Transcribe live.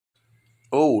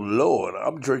Oh Lord,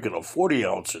 I'm drinking a 40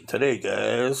 ouncer today,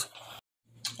 guys.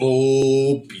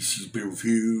 Oh, BC's Beer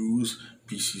Reviews,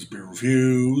 BC's Beer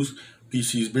Reviews,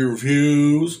 BC's Beer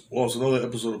Reviews. Well, it's another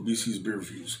episode of BC's Beer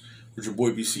Reviews with your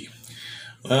boy BC.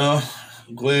 Well,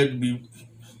 I'm glad to be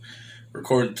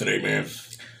recording today, man.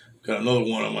 Got another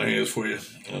one on my hands for you.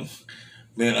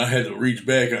 Man, I had to reach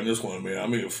back on this one, man. I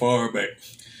mean, far back.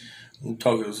 I'm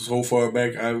talking so far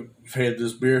back I've had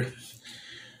this beer.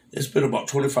 It's been about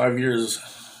 25 years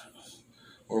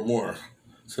or more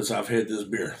since I've had this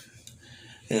beer.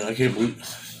 And I can't believe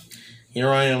here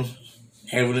I am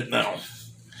having it now.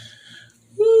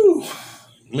 Woo!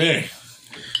 Man.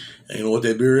 And you know what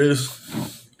that beer is?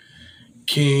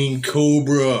 King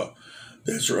Cobra.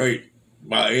 That's right.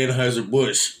 By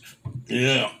Anheuser-Busch.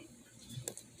 Yeah.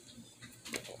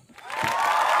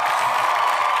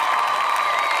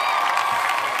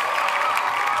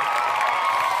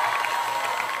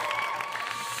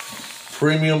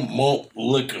 Premium malt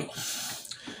liquor.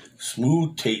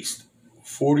 Smooth taste.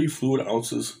 40 fluid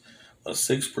ounces, a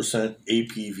 6%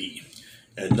 APV,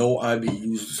 and no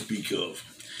IBUs to speak of.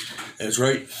 That's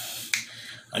right.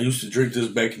 I used to drink this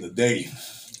back in the day,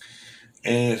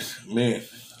 and man,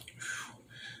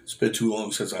 it's been too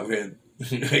long since I've had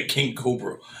King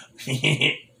Cobra,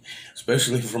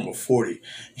 especially from a 40.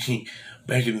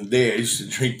 Back in the day, I used to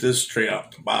drink this straight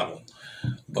out the bottle,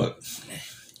 but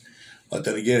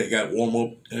then again, it got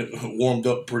warmed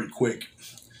up pretty quick.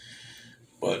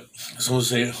 But someone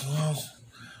say, well,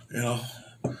 you know,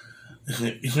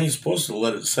 you ain't supposed to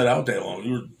let it set out that long.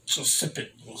 You were just sipping.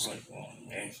 I was like, oh,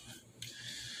 man.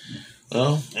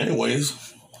 Well,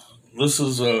 anyways, this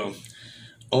is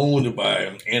owned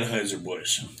by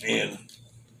Anheuser-Busch. And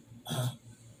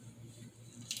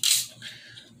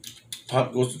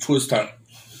pop goes the twist top.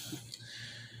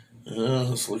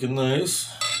 It's looking nice.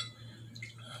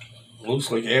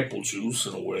 Looks like apple juice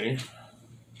in a way.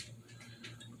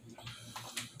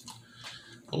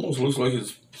 Almost looks like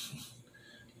it's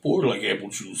poured like apple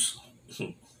juice. Yeah,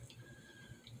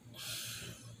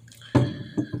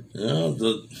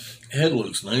 the head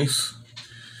looks nice.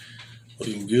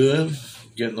 Looking good.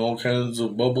 Getting all kinds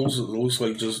of bubbles. It looks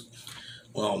like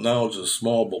now just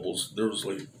small bubbles. There was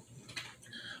like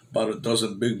about a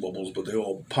dozen big bubbles, but they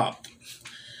all popped.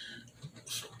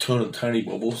 A ton of tiny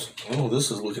bubbles. Oh,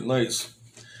 this is looking nice.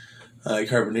 High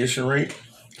carbonation rate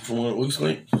from what it looks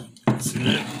like. See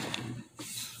that?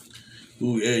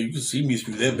 Ooh, yeah, you can see me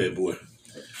through that bad boy.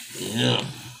 Yeah.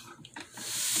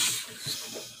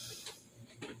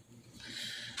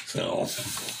 So,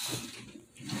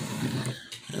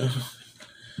 yeah.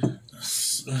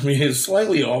 I mean, it's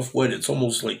slightly off-white. It's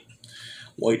almost like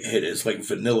white head. It's like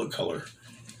vanilla color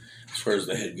as far as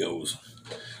the head goes.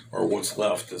 Or what's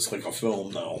left. It's like a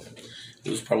film now. It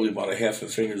was probably about a half a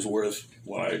finger's worth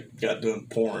when I got done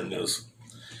pouring this.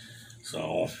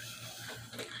 So,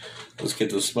 let's get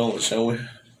to smell it, shall we?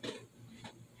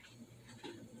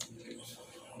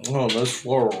 Oh, nice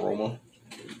floral aroma.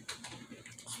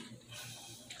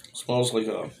 Smells like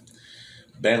a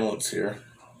balance here.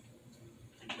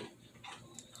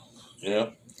 Yeah,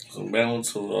 some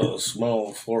balance of smell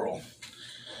of floral.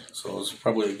 So it's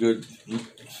probably a good,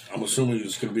 I'm assuming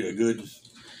it's going to be a good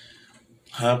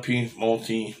hoppy,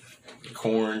 malty,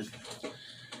 corn,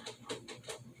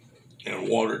 and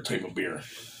water type of beer.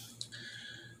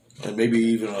 And maybe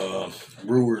even a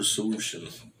brewer's solution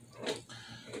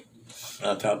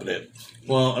on top of that.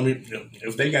 Well, I mean,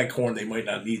 if they got corn, they might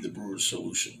not need the brewer's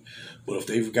solution. But if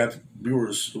they've got the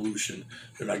brewer's solution,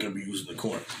 they're not going to be using the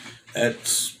corn.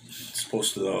 That's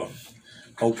supposed to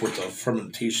help with the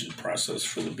fermentation process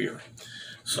for the beer.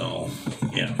 So,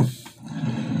 yeah.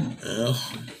 Yeah.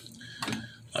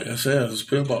 Like I said, it's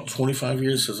been about 25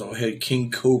 years since I had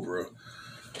King Cobra.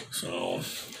 So,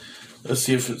 let's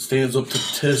see if it stands up to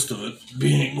the test of it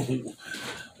being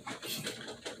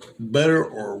better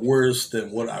or worse than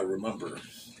what I remember.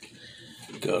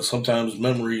 Because sometimes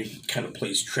memory kind of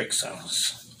plays tricks on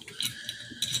us.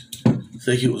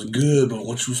 Think it was good, but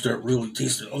once you start really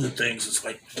tasting other things, it's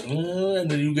like, and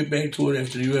then you get back to it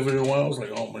after you have it in a while. It's like,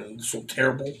 oh man, it's so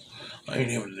terrible. I ain't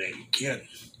having it again.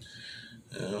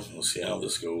 Let's see how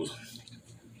this goes.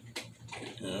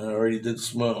 I already did the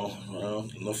smell. Well,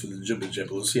 enough of the jibber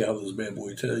jabber. Let's see how this bad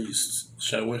boy tastes,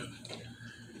 shall we?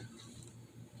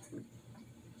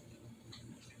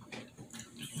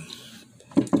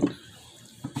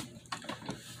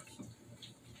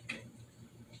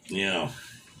 Yeah.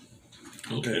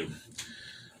 Okay.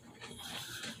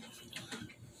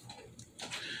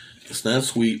 It's not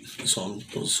sweet, so I'm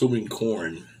assuming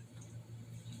corn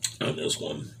on this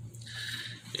one.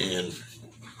 And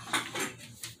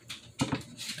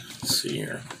let's see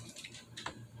here.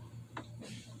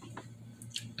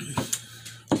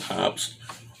 hops,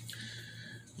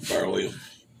 barley.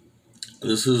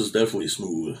 This is definitely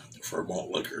smooth for a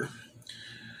malt liquor.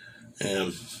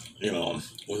 And, you know,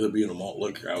 with it being a malt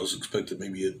liquor, I was expecting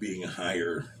maybe it being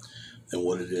higher than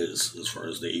what it is as far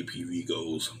as the APV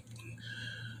goes.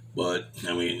 But,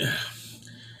 I mean,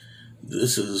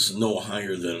 this is no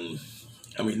higher than,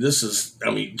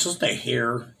 just a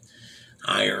hair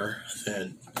higher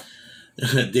than,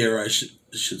 dare I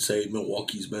should say,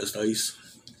 Milwaukee's Best Ice.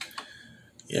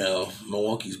 Yeah,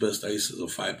 Milwaukee's Best Ice is a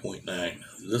 5.9.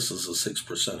 This is a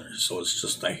 6%er, so it's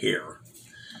just a hair.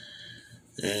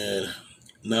 And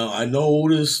now I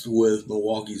noticed with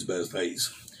Milwaukee's Best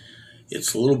Ice,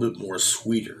 it's a little bit more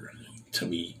sweeter to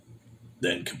me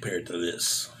than compared to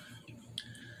this.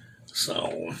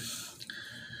 So,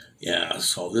 yeah,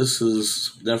 so this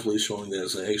is definitely showing that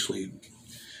it's actually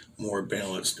more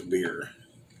balanced beer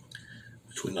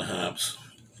between the hops,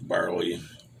 the barley,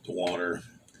 the water,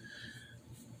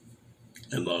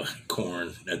 and the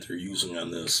corn that they're using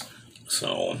on this.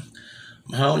 So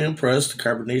I'm highly impressed. The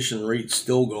carbonation rate's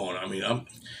still going. I mean,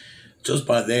 just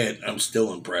by that, I'm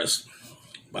still impressed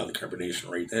by the carbonation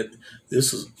rate. That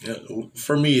this is,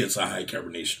 for me, it's a high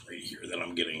carbonation rate here that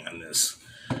I'm getting on this.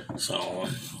 So,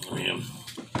 I mean,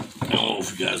 I don't know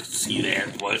if you guys can see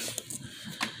that,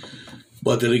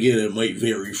 but then again, it might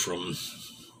vary from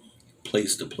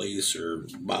place to place or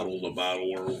bottle to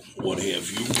bottle or what have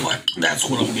you. But that's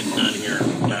what I'm getting on here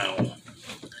now.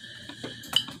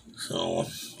 So,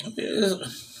 yeah,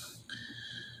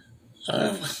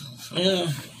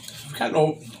 kind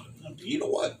of. You know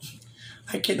what?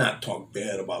 I cannot talk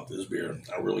bad about this beer.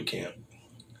 I really can't.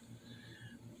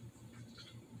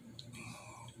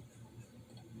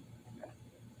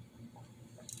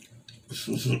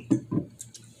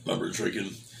 Remember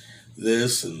drinking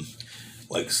this and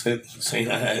like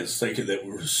saying I was thinking that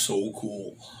we were so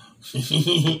cool.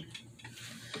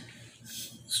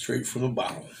 Straight from the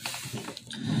bottle.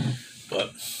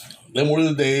 But them were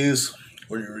the days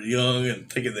when you were young and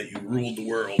thinking that you ruled the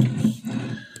world.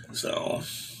 So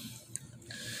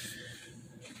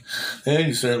then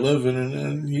you start living and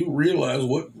then you realize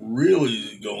what's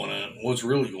really going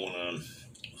on.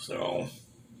 So,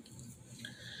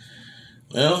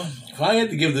 well, if I had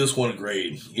to give this one a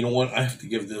grade, you know what? I have to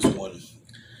give this one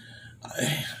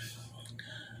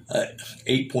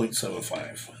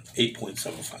 8.75.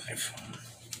 8.75.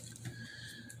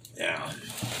 Yeah.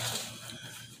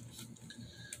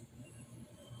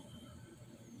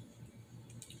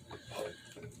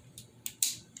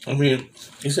 I mean,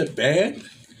 is it bad?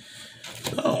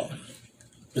 No.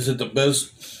 Is it the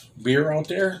best beer out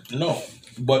there? No.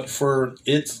 But for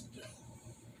its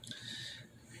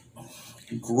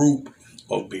group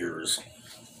of beers,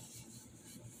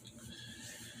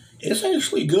 it's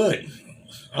actually good.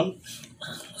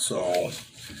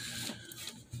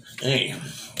 Hey,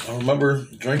 I remember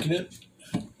drinking it,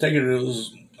 thinking it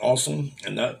was awesome,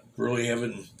 and not really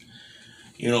having,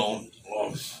 a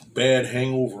bad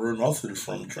hangover or nothing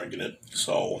from drinking it.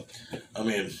 So, I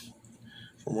mean,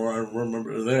 from where I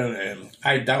remember then, and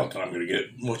I doubt that I'm going to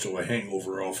get much of a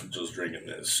hangover off of just drinking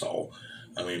this. So,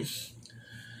 I mean,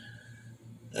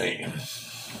 hey.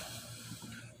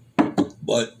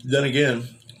 But then again,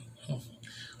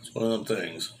 it's one of them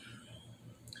things.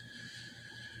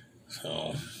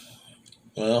 So,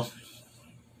 well,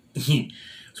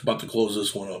 it's about to close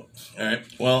this one up. All right.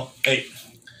 Well, hey,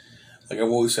 like I've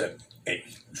always said, hey,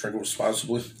 drink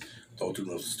responsibly. Don't do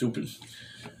nothing stupid.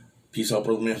 Peace out,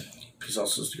 brother man. Peace out,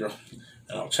 sister girl.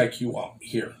 And I'll check you out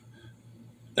here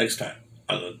next time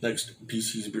on the next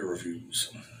BC's Beer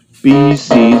Reviews.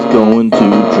 BC's going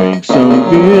to drink some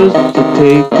beers, so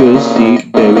take a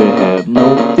seat, baby, have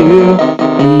no fear.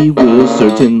 He will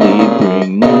certainly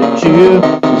bring that cheer,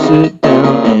 so sit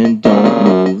down and don't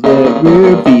move that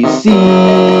rear. BC's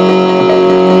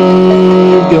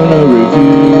gonna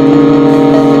review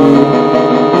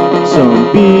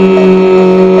some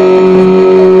beers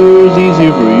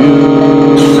easier for you,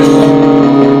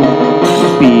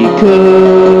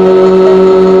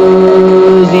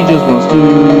 because he just wants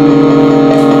to.